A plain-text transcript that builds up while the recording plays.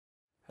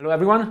Hello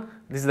everyone,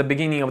 this is the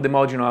beginning of the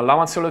module on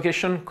allowance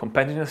allocation,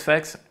 competitiveness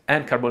effects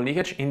and carbon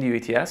leakage in the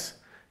ETS.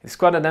 It's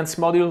quite a dense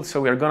module,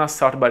 so we are going to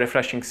start by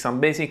refreshing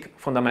some basic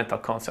fundamental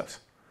concepts.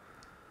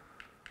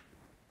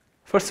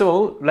 First of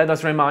all, let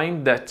us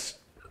remind that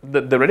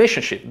the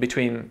relationship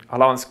between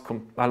allowance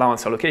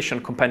allocation,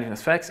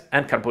 competitiveness effects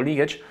and carbon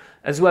leakage,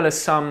 as well as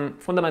some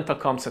fundamental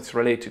concepts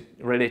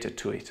related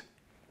to it.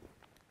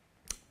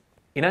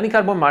 In any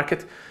carbon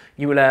market,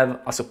 you will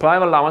have a supply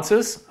of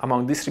allowances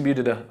among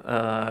distributed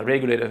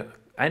regulated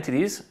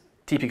entities,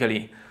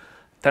 typically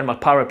thermal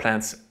power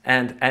plants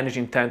and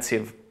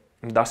energy-intensive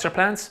industrial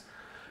plants.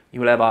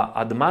 You will have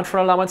a demand for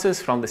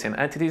allowances from the same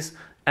entities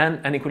and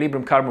an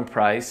equilibrium carbon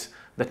price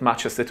that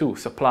matches the two,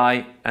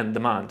 supply and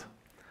demand.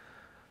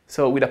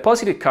 So with a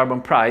positive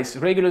carbon price,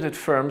 regulated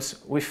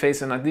firms will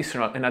face an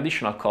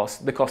additional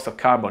cost, the cost of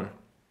carbon.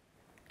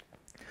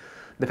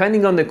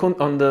 Depending on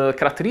the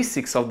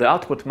characteristics of the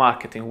output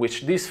market in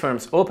which these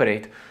firms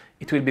operate,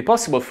 it will be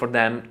possible for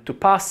them to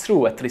pass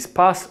through at least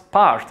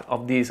part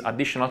of these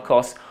additional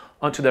costs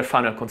onto their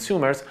final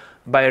consumers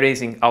by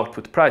raising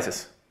output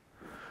prices.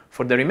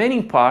 For the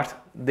remaining part,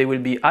 they will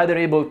be either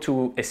able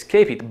to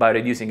escape it by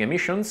reducing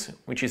emissions,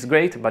 which is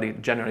great, but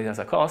it generally has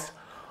a cost,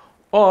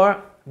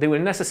 or they will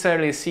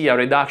necessarily see a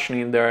reduction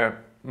in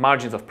their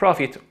margins of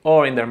profit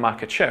or in their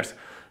market shares.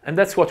 And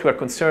that's what we're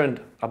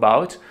concerned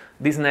about,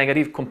 these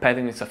negative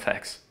competitiveness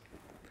effects.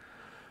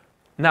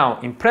 Now,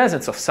 in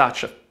presence of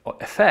such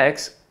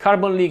effects,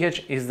 carbon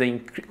leakage is the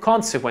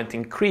consequent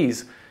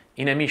increase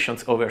in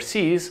emissions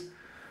overseas,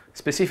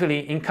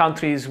 specifically in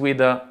countries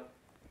with a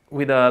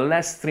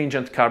less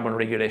stringent carbon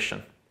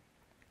regulation.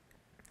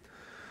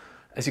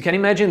 As you can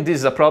imagine, this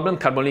is a problem.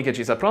 Carbon leakage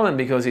is a problem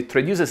because it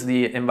reduces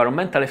the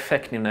environmental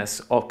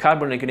effectiveness of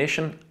carbon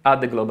regulation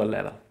at the global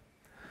level.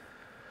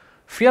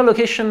 Free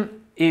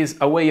allocation is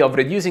a way of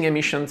reducing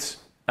emissions,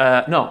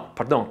 preventing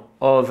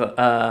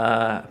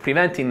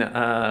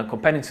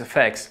competitiveness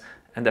effects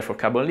and therefore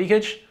carbon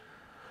leakage.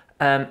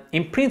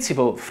 In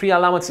principle, free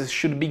allowances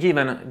should be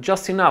given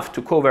just enough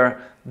to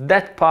cover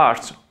that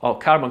part of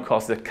carbon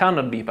costs that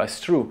cannot be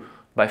passed through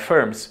by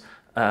firms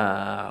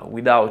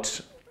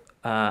without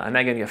a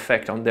negative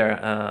effect on their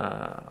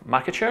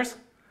market shares.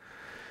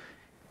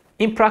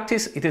 In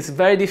practice, it is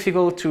very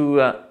difficult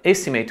to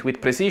estimate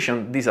with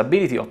precision this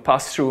ability of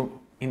pass-through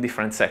in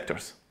different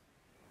sectors.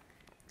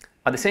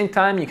 At the same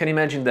time, you can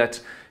imagine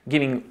that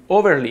handing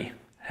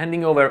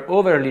over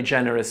overly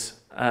generous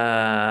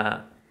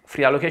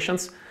free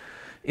allocations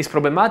is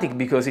problematic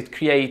because it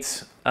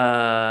creates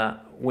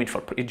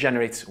it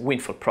generates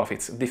windfall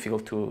profits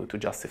difficult to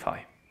justify.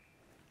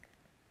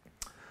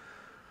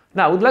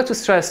 Now, I would like to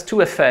stress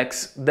two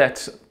effects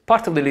that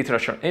part of the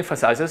literature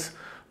emphasizes,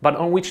 but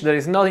on which there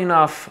is not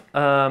enough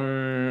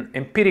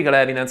empirical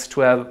evidence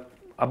to have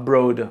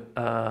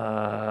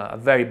a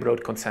very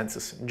broad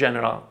consensus,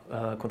 general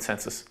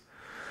consensus.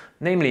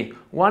 Namely,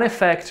 one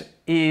effect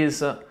is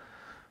that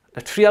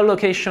free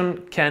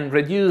allocation can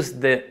reduce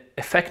the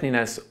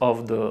effectiveness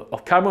of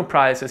carbon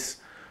prices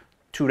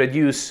to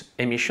reduce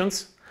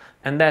emissions,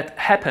 and that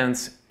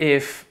happens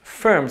if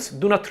firms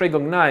do not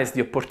recognize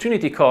the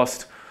opportunity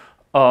cost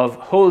of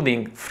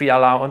holding free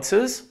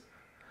allowances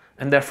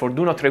and therefore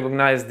do not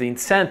recognize the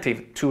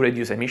incentive to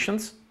reduce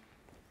emissions.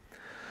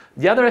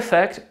 The other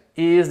effect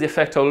is the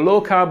effect of low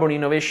carbon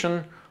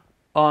innovation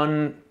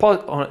on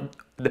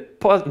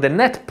the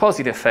net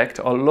positive effect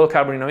of low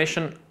carbon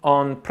innovation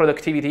on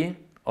productivity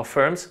of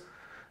firms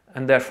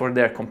and therefore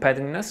their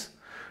competitiveness,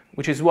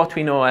 which is what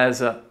we know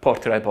as a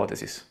Porter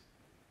hypothesis.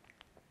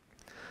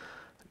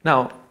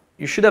 Now,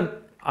 you should have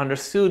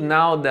understood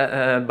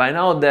by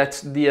now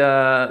that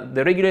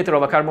the regulator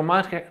of a carbon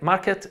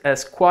market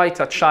has quite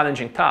a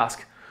challenging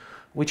task,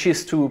 which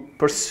is to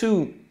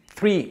pursue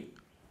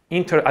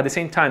at the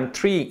same time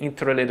three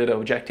interrelated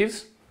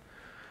objectives,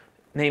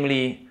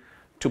 namely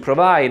to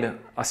provide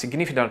a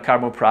significant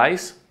carbon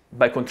price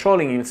by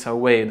controlling in some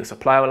way the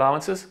supply of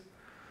allowances,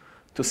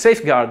 to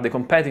safeguard the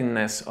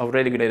competitiveness of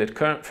regulated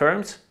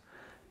firms,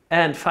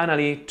 and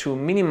finally to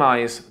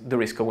minimize the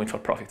risk of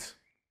windfall profits.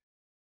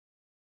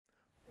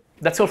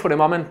 That's all for the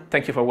moment.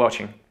 Thank you for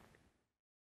watching.